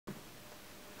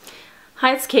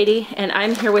Hi, it's Katie, and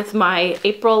I'm here with my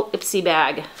April Ipsy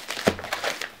bag.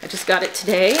 I just got it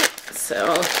today, so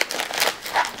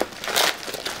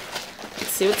let's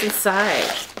see what's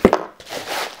inside.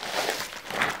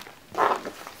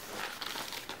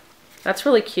 That's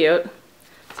really cute.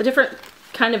 It's a different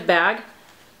kind of bag.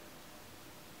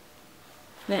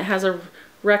 And it has a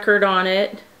record on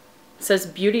it. It says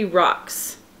Beauty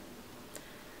Rocks,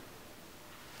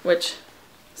 which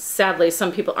sadly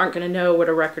some people aren't going to know what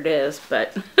a record is,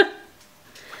 but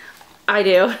I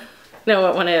do know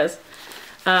what one is.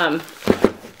 Let's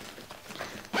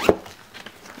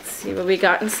see what we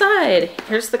got inside.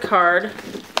 Here's the card.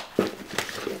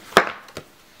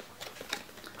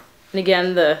 And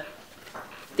again, the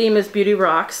theme is Beauty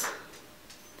Rocks.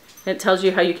 And it tells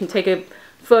you how you can take a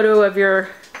photo of your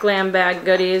glam bag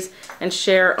goodies and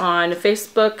share on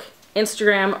Facebook,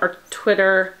 Instagram, or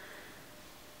Twitter.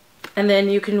 And then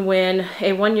you can win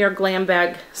a 1-year glam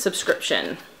bag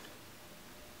subscription.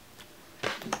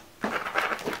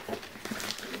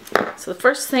 So the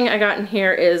first thing I got in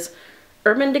here is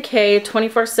Urban Decay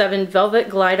 24/7 Velvet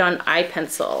Glide On Eye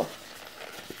Pencil.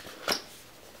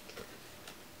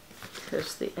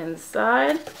 Here's the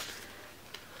inside.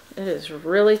 It is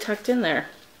really tucked in there.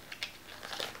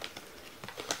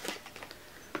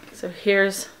 So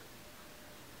here's,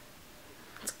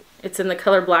 it's in the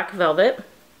color Black Velvet.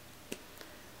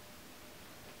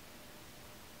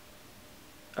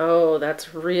 Oh,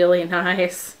 that's really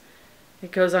nice.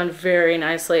 It goes on very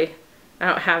nicely. I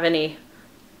don't have any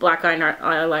black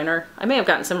eyeliner. I may have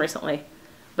gotten some recently,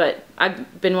 but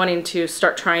I've been wanting to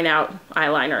start trying out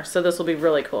eyeliner, so this will be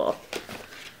really cool.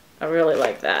 I really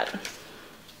like that.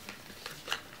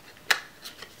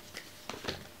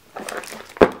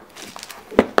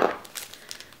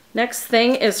 Next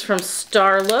thing is from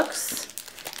Starlooks,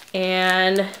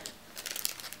 and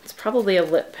it's probably a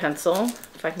lip pencil,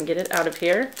 if I can get it out of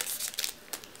here.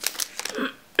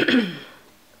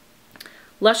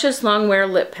 Luscious Longwear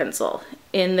Lip Pencil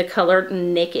in the color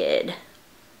Naked.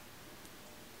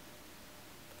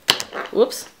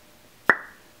 Whoops.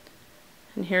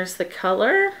 And here's the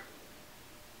color.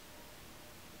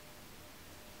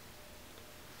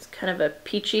 It's kind of a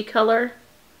peachy color.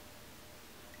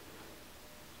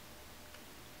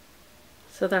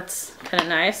 So that's kind of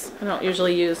nice. I don't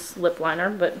usually use lip liner,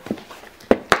 but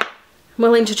I'm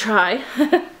willing to try.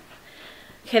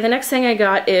 Okay, the next thing I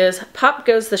got is Pop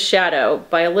Goes the Shadow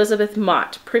by Elizabeth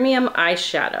Mott Premium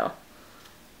Eyeshadow.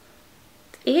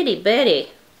 Itty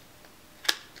bitty.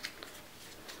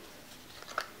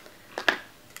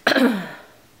 It's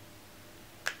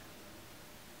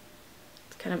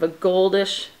kind of a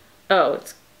goldish. Oh,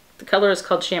 the color is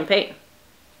called Champagne.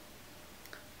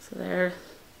 So there.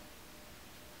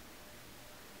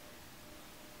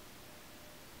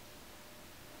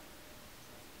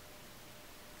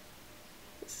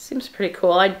 Seems pretty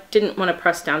cool. I didn't want to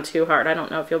press down too hard. I don't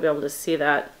know if you'll be able to see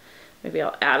that. Maybe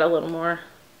I'll add a little more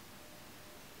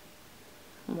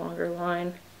longer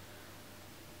line.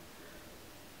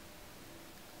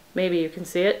 Maybe you can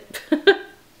see it. So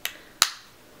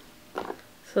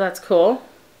that's cool.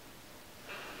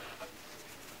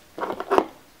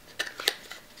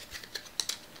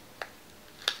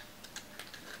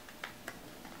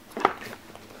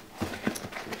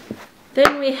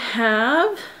 Then we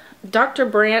have Dr.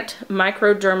 Brandt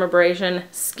Microdermabrasion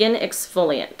Skin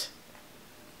Exfoliant.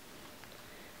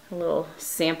 A little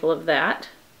sample of that.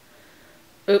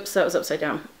 Oops, that was upside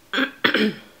down.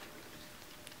 And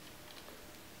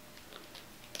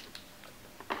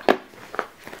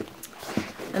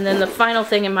then the final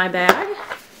thing in my bag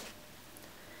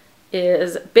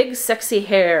is Big Sexy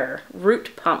Hair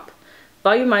Root Pump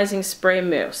Volumizing Spray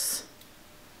Mousse.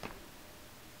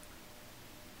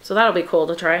 So that'll be cool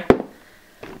to try.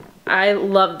 I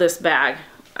love this bag.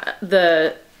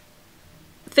 The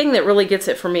thing that really gets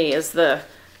it for me is the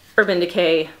Urban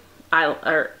Decay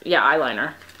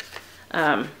eyeliner.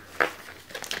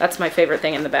 That's my favorite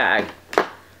thing in the bag.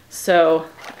 So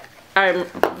I'm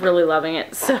really loving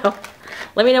it. So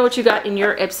let me know what you got in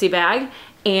your Ipsy bag.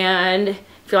 And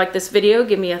if you like this video,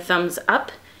 give me a thumbs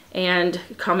up and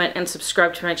comment and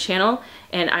subscribe to my channel.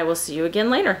 And I will see you again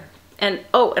later. And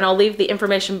oh, and I'll leave the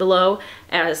information below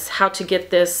as how to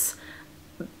get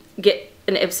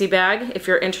an Ipsy bag if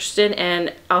you're interested,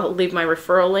 and I'll leave my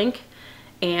referral link,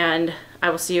 and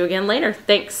I will see you again later.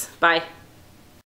 Thanks. Bye.